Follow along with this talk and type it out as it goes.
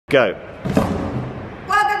Go.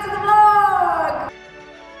 Welcome to the vlog!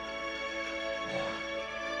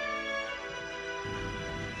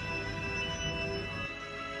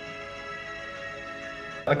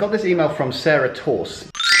 I got this email from Sarah Torse.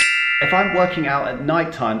 If I'm working out at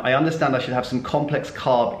night time, I understand I should have some complex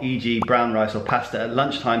carb, e.g. brown rice or pasta at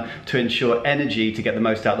lunchtime to ensure energy to get the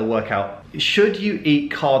most out of the workout. Should you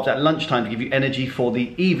eat carbs at lunchtime to give you energy for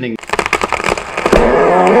the evening?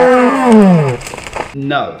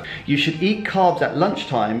 No. You should eat carbs at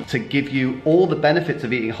lunchtime to give you all the benefits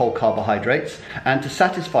of eating whole carbohydrates and to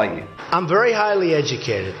satisfy you. I'm very highly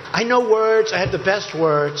educated. I know words, I have the best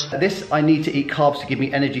words. This I need to eat carbs to give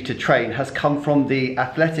me energy to train has come from the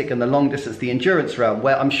athletic and the long distance, the endurance realm,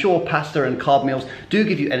 where I'm sure pasta and carb meals do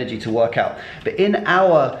give you energy to work out. But in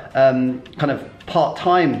our kind of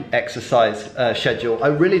part-time exercise schedule, I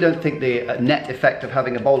really don't think the net effect of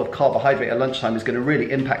having a bowl of carbohydrate at lunchtime is going to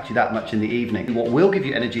really impact you that much in the evening. What will give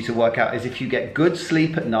you energy to work out is if you get good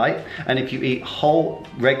sleep at night and if you eat whole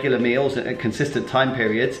regular meals at consistent time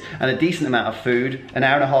periods and a decent amount of food an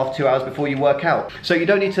hour and a half, 2 hours before you work out. So you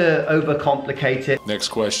don't need to overcomplicate it. Next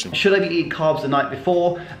question. Should I be eating carbs the night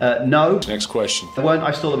before? No. Next question. Won't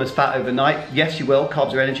I store them as fat overnight? Yes, you will.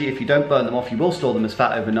 Carbs are energy. If you don't burn them off, you will store them as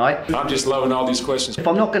fat overnight. I'm just loving all these questions. If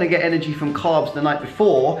I'm not going to get energy from carbs the night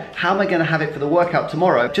before, how am I going to have it for the workout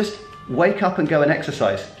tomorrow? Just wake up and go and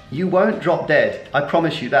exercise. You won't drop dead, I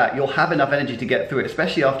promise you that. You'll have enough energy to get through it,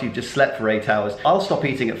 especially after you've just slept for 8 hours. I'll stop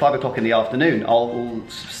eating at 5 o'clock in the afternoon. I'll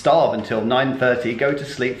starve until 9:30, go to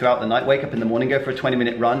sleep throughout the night, wake up in the morning, go for a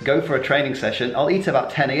 20-minute run, go for a training session. I'll eat about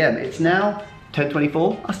 10 a.m. It's now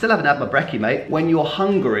 10:24. I still haven't had my brekkie, mate. When you're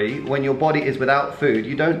hungry, when your body is without food,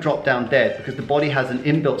 you don't drop down dead because the body has an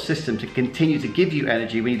inbuilt system to continue to give you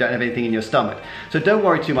energy when you don't have anything in your stomach. So don't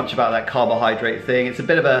worry too much about that carbohydrate thing. It's a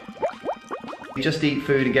bit of a just eat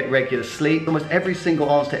food and get regular sleep. Almost every single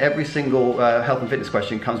answer to every single health and fitness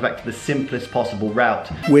question comes back to the simplest possible route.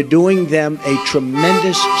 We're doing them a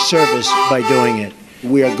tremendous service by doing it.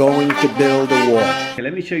 We are going to build a wall. Okay,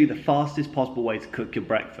 let me show you the fastest possible way to cook your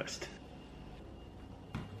breakfast.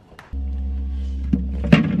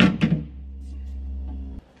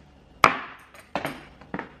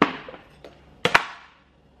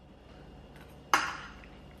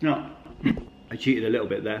 No, I cheated a little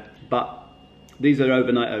bit there, but these are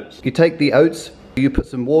overnight oats. You take the oats, you put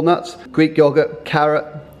some walnuts, Greek yogurt, carrot,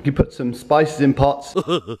 you put some spices in pots,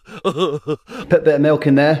 put a bit of milk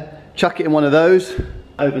in there, chuck it in one of those.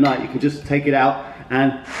 Overnight, you can just take it out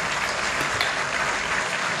and...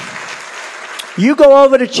 You go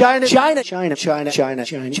over to China, China, China, China, China,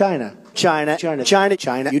 China, China, China, China, China,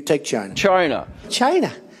 China. You take China. China.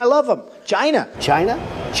 China. I love them. China. China.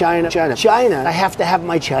 China. China. China. I have to have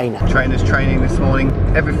my China. Trainers training this morning.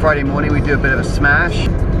 Every Friday morning we do a bit of a smash.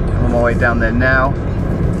 I'm on my way down there now.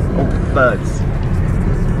 Oh, birds.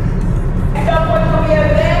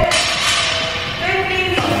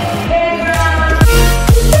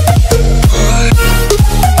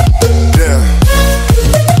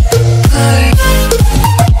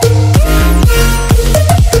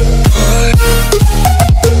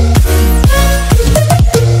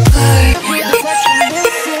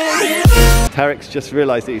 Tarek's just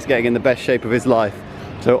realised that he's getting in the best shape of his life.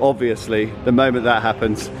 So obviously, the moment that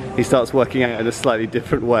happens, he starts working out in a slightly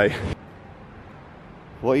different way.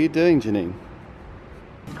 What are you doing, Janine?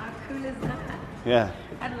 How cool is that? Yeah.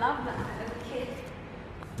 I love that as a kid.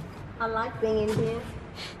 I like being in here.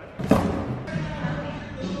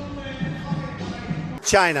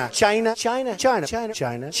 China. China. China. China. China.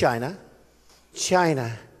 China. China.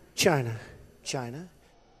 China. China. China.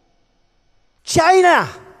 China.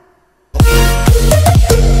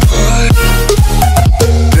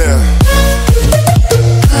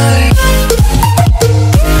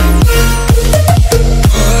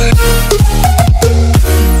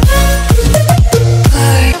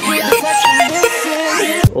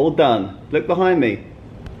 All done. Look behind me.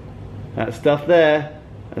 That stuff there,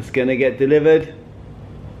 that's gonna get delivered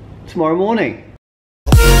tomorrow morning.